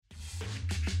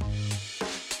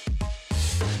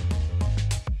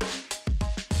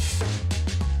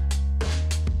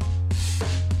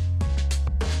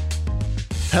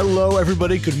Hello,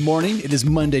 everybody. Good morning. It is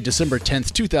Monday, December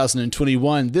 10th,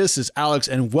 2021. This is Alex,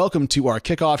 and welcome to our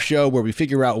kickoff show where we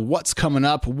figure out what's coming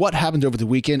up, what happened over the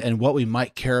weekend, and what we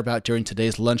might care about during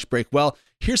today's lunch break. Well,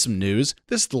 here's some news.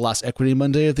 This is the last Equity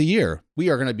Monday of the year. We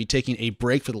are going to be taking a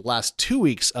break for the last 2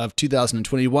 weeks of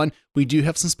 2021. We do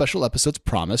have some special episodes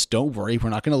promised. Don't worry, we're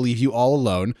not going to leave you all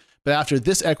alone. But after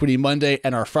this Equity Monday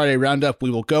and our Friday roundup, we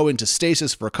will go into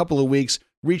stasis for a couple of weeks,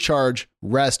 recharge,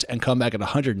 rest, and come back at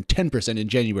 110% in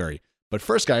January. But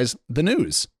first, guys, the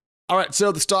news. All right,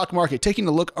 so the stock market, taking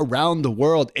a look around the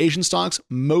world, Asian stocks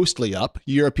mostly up,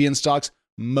 European stocks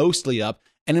mostly up,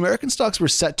 and American stocks were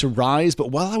set to rise. But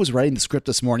while I was writing the script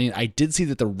this morning, I did see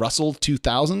that the Russell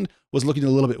 2000 was looking a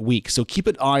little bit weak. So keep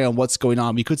an eye on what's going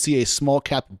on. We could see a small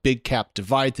cap, big cap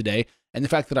divide today. And the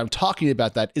fact that I'm talking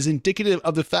about that is indicative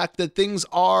of the fact that things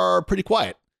are pretty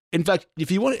quiet. In fact,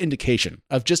 if you want an indication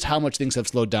of just how much things have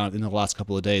slowed down in the last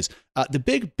couple of days, the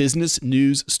big business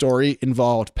news story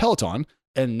involved Peloton,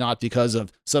 and not because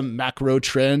of some macro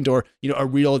trend or a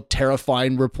real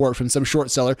terrifying report from some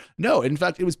short seller. No, in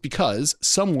fact, it was because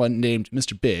someone named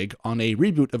Mr. Big on a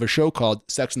reboot of a show called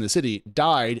Sex and the City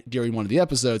died during one of the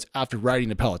episodes after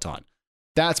riding a Peloton.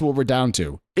 That's what we're down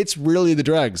to. It's really the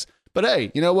dregs. But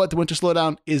hey, you know what? The winter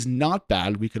slowdown is not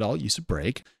bad. We could all use a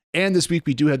break. And this week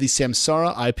we do have the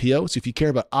Samsara IPO. So if you care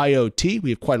about IoT, we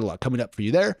have quite a lot coming up for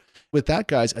you there. With that,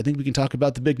 guys, I think we can talk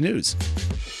about the big news.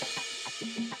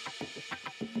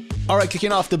 All right,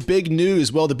 kicking off the big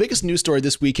news. Well, the biggest news story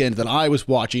this weekend that I was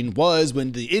watching was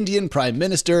when the Indian Prime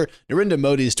Minister Narendra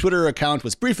Modi's Twitter account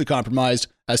was briefly compromised,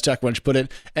 as TechCrunch put it,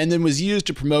 and then was used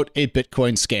to promote a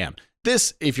Bitcoin scam.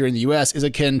 This, if you're in the US, is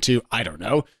akin to, I don't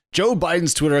know, Joe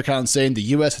Biden's Twitter account saying the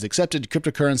U.S. has accepted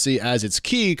cryptocurrency as its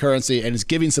key currency and is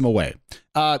giving some away.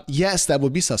 Yes, that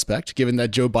would be suspect, given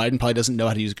that Joe Biden probably doesn't know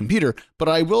how to use a computer. But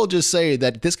I will just say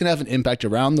that this can have an impact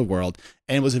around the world,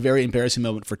 and it was a very embarrassing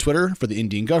moment for Twitter, for the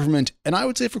Indian government, and I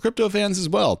would say for crypto fans as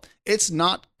well. It's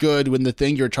not good when the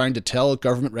thing you're trying to tell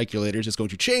government regulators is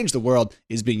going to change the world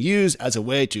is being used as a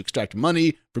way to extract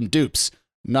money from dupes.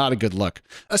 Not a good look.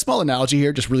 A small analogy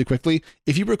here, just really quickly.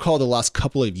 If you recall the last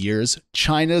couple of years,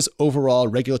 China's overall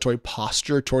regulatory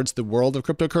posture towards the world of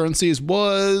cryptocurrencies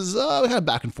was kind of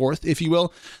back and forth, if you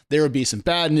will. There would be some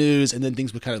bad news, and then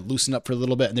things would kind of loosen up for a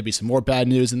little bit, and there'd be some more bad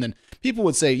news, and then people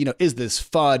would say, is this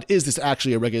FUD? Is this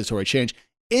actually a regulatory change?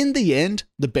 In the end,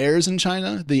 the bears in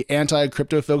China, the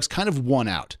anti-crypto folks, kind of won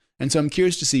out. And so I'm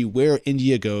curious to see where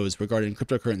India goes regarding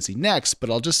cryptocurrency next, but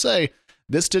I'll just say,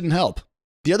 this didn't help.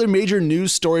 The other major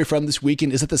news story from this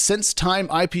weekend is that the SenseTime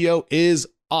IPO is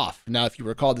off. Now, if you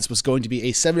recall, this was going to be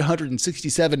a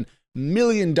 $767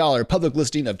 million public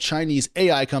listing of Chinese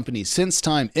AI company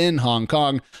SenseTime in Hong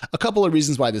Kong. A couple of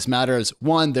reasons why this matters.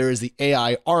 One, there is the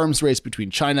AI arms race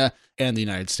between China and the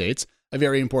United States, a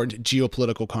very important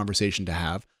geopolitical conversation to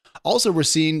have. Also, we're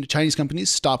seeing Chinese companies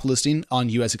stop listing on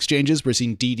U.S. exchanges. We're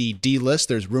seeing Didi delist.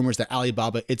 There's rumors that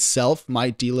Alibaba itself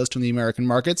might delist from the American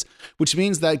markets, which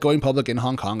means that going public in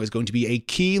Hong Kong is going to be a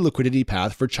key liquidity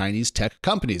path for Chinese tech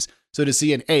companies. So to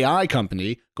see an AI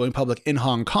company going public in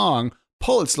Hong Kong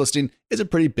pull its listing is a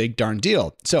pretty big darn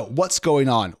deal. So what's going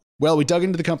on? Well, we dug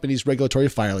into the company's regulatory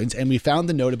filings and we found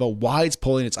the note about why it's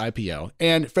pulling its IPO.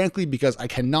 And frankly, because I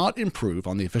cannot improve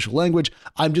on the official language,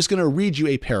 I'm just going to read you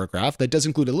a paragraph that does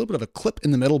include a little bit of a clip in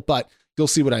the middle, but you'll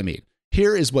see what I mean.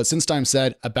 Here is what SenseTime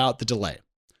said about the delay.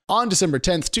 On December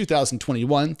 10th,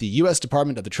 2021, the U.S.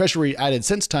 Department of the Treasury added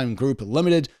SenseTime Group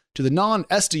Limited to the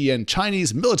non-SDN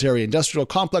Chinese Military Industrial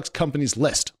Complex Companies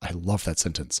list. I love that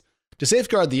sentence. To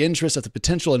safeguard the interests of the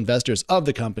potential investors of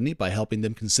the company by helping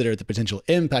them consider the potential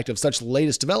impact of such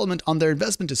latest development on their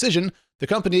investment decision, the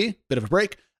company, bit of a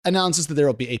break, announces that there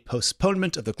will be a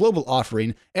postponement of the global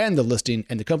offering and the listing,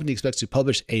 and the company expects to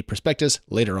publish a prospectus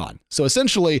later on. So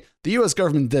essentially, the U.S.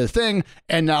 government did a thing,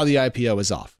 and now the IPO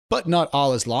is off. But not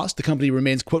all is lost. The company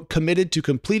remains, quote, committed to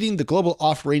completing the global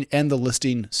offering and the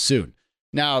listing soon.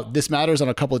 Now, this matters on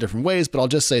a couple of different ways, but I'll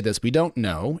just say this. We don't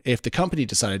know if the company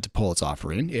decided to pull its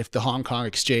offering, if the Hong Kong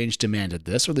exchange demanded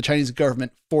this, or the Chinese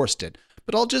government forced it.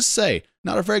 But I'll just say,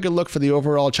 not a very good look for the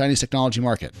overall Chinese technology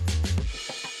market.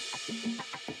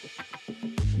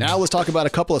 Now let's talk about a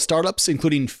couple of startups,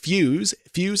 including Fuse.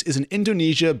 Fuse is an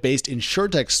Indonesia-based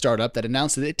insurtech startup that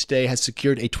announced that it today has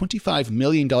secured a $25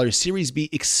 million Series B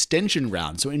extension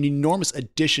round, so an enormous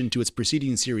addition to its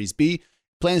preceding Series B.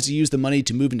 Plans to use the money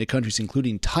to move into countries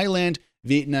including Thailand,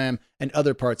 Vietnam, and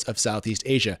other parts of Southeast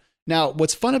Asia. Now,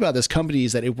 what's fun about this company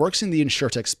is that it works in the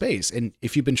insurtech space. And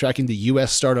if you've been tracking the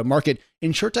US startup market,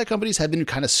 insurtech companies have been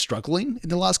kind of struggling in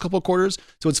the last couple of quarters.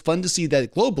 So it's fun to see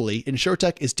that globally,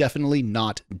 insurtech is definitely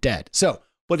not dead. So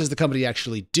What does the company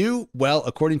actually do? Well,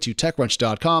 according to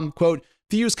TechCrunch.com, quote,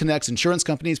 Fuse connects insurance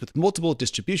companies with multiple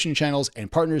distribution channels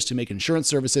and partners to make insurance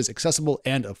services accessible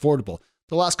and affordable.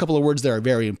 The last couple of words there are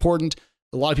very important.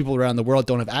 A lot of people around the world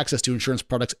don't have access to insurance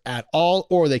products at all,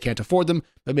 or they can't afford them.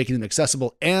 By making them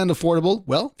accessible and affordable,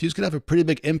 well, Fuse could have a pretty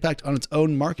big impact on its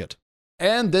own market.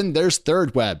 And then there's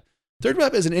ThirdWeb.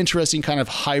 ThirdWeb is an interesting kind of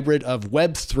hybrid of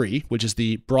Web3, which is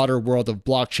the broader world of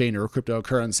blockchain or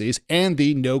cryptocurrencies, and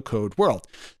the no-code world.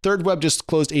 ThirdWeb just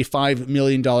closed a $5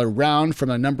 million round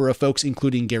from a number of folks,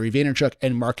 including Gary Vaynerchuk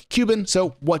and Mark Cuban.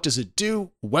 So what does it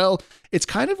do? Well, it's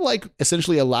kind of like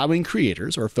essentially allowing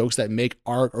creators or folks that make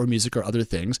art or music or other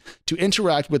things to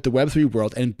interact with the Web3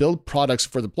 world and build products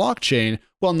for the blockchain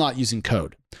while not using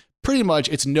code. Pretty much,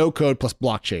 it's no code plus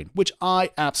blockchain, which I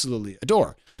absolutely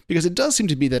adore. Because it does seem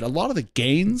to be that a lot of the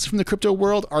gains from the crypto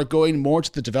world are going more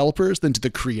to the developers than to the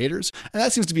creators. And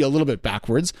that seems to be a little bit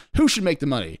backwards. Who should make the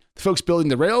money? The folks building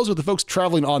the rails or the folks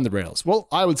traveling on the rails? Well,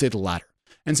 I would say the latter.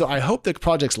 And so I hope that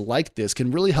projects like this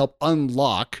can really help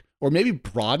unlock or maybe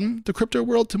broaden the crypto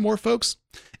world to more folks.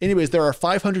 Anyways, there are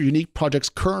 500 unique projects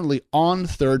currently on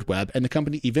ThirdWeb, and the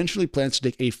company eventually plans to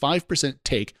take a 5%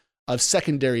 take of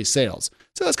secondary sales.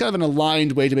 So that's kind of an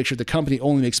aligned way to make sure the company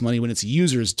only makes money when its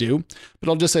users do. But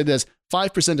I'll just say this,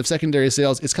 5% of secondary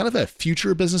sales is kind of a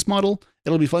future business model.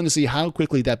 It'll be fun to see how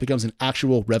quickly that becomes an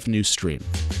actual revenue stream.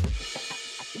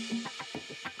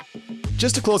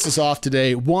 Just to close this off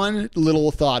today, one little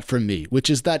thought from me, which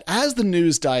is that as the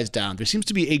news dies down, there seems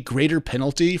to be a greater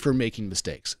penalty for making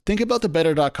mistakes. Think about the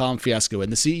Better.com fiasco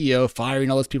and the CEO firing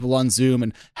all those people on Zoom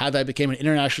and how that became an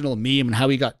international meme and how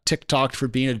he got TikToked for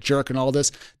being a jerk and all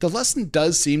this. The lesson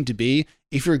does seem to be,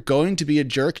 if you're going to be a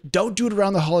jerk, don't do it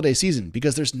around the holiday season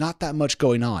because there's not that much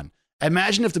going on.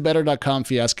 Imagine if the Better.com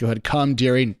fiasco had come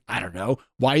during, I don't know,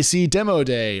 YC Demo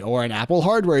Day or an Apple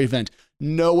hardware event.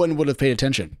 No one would have paid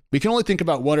attention. We can only think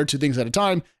about one or two things at a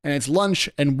time, and it's lunch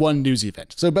and one news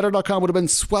event. So Better.com would have been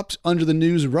swept under the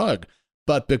news rug.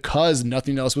 But because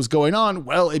nothing else was going on,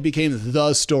 well, it became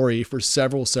the story for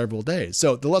several days.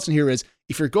 So the lesson here is,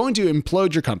 if you're going to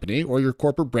implode your company or your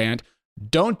corporate brand,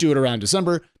 don't do it around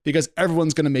December because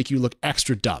everyone's going to make you look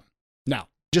extra dumb. Now,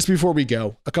 just before we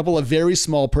go, a couple of very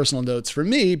small personal notes for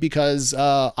me because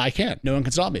I can't. No one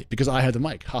can stop me because I have the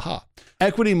mic. Haha.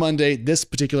 Equity Monday, this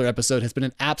particular episode has been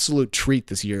an absolute treat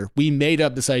this year. We made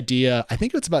up this idea, I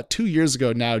think it's about 2 years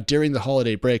ago now, during the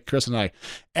holiday break, Chris and I,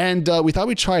 and we thought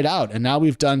we'd try it out. And now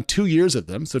we've done 2 years of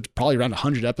them, so it's probably around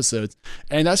 100 episodes.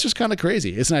 And that's just kind of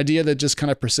crazy. It's an idea that just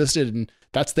kind of persisted, and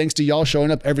that's thanks to y'all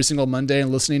showing up every single Monday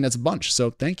and listening as a bunch.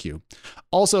 So thank you.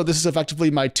 Also, this is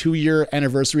effectively my 2-year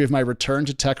anniversary of my return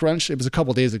to TechCrunch. It was a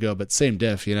couple days ago, but same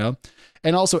diff, you know?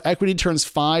 And also, Equity turns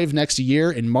 5 next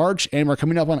year in March, and we're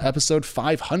coming up on episode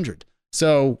 500.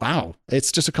 So, wow,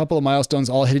 it's just a couple of milestones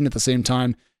all hitting at the same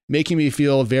time, making me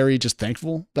feel very just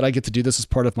thankful that I get to do this as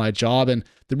part of my job. And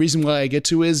the reason why I get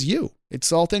to is you.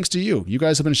 It's all thanks to you. You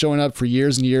guys have been showing up for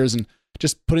years and years and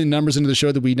just putting numbers into the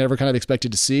show that we never kind of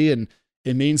expected to see. And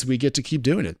it means we get to keep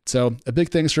doing it. So a big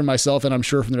thanks from myself, and I'm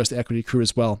sure from the rest of the Equity crew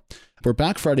as well. We're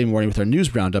back Friday morning with our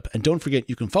news roundup, and don't forget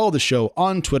you can follow the show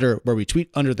on Twitter, where we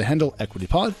tweet under the handle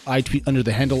EquityPod. I tweet under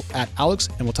the handle @Alex,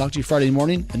 and we'll talk to you Friday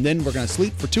morning, and then we're going to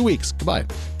sleep for 2 weeks. Goodbye.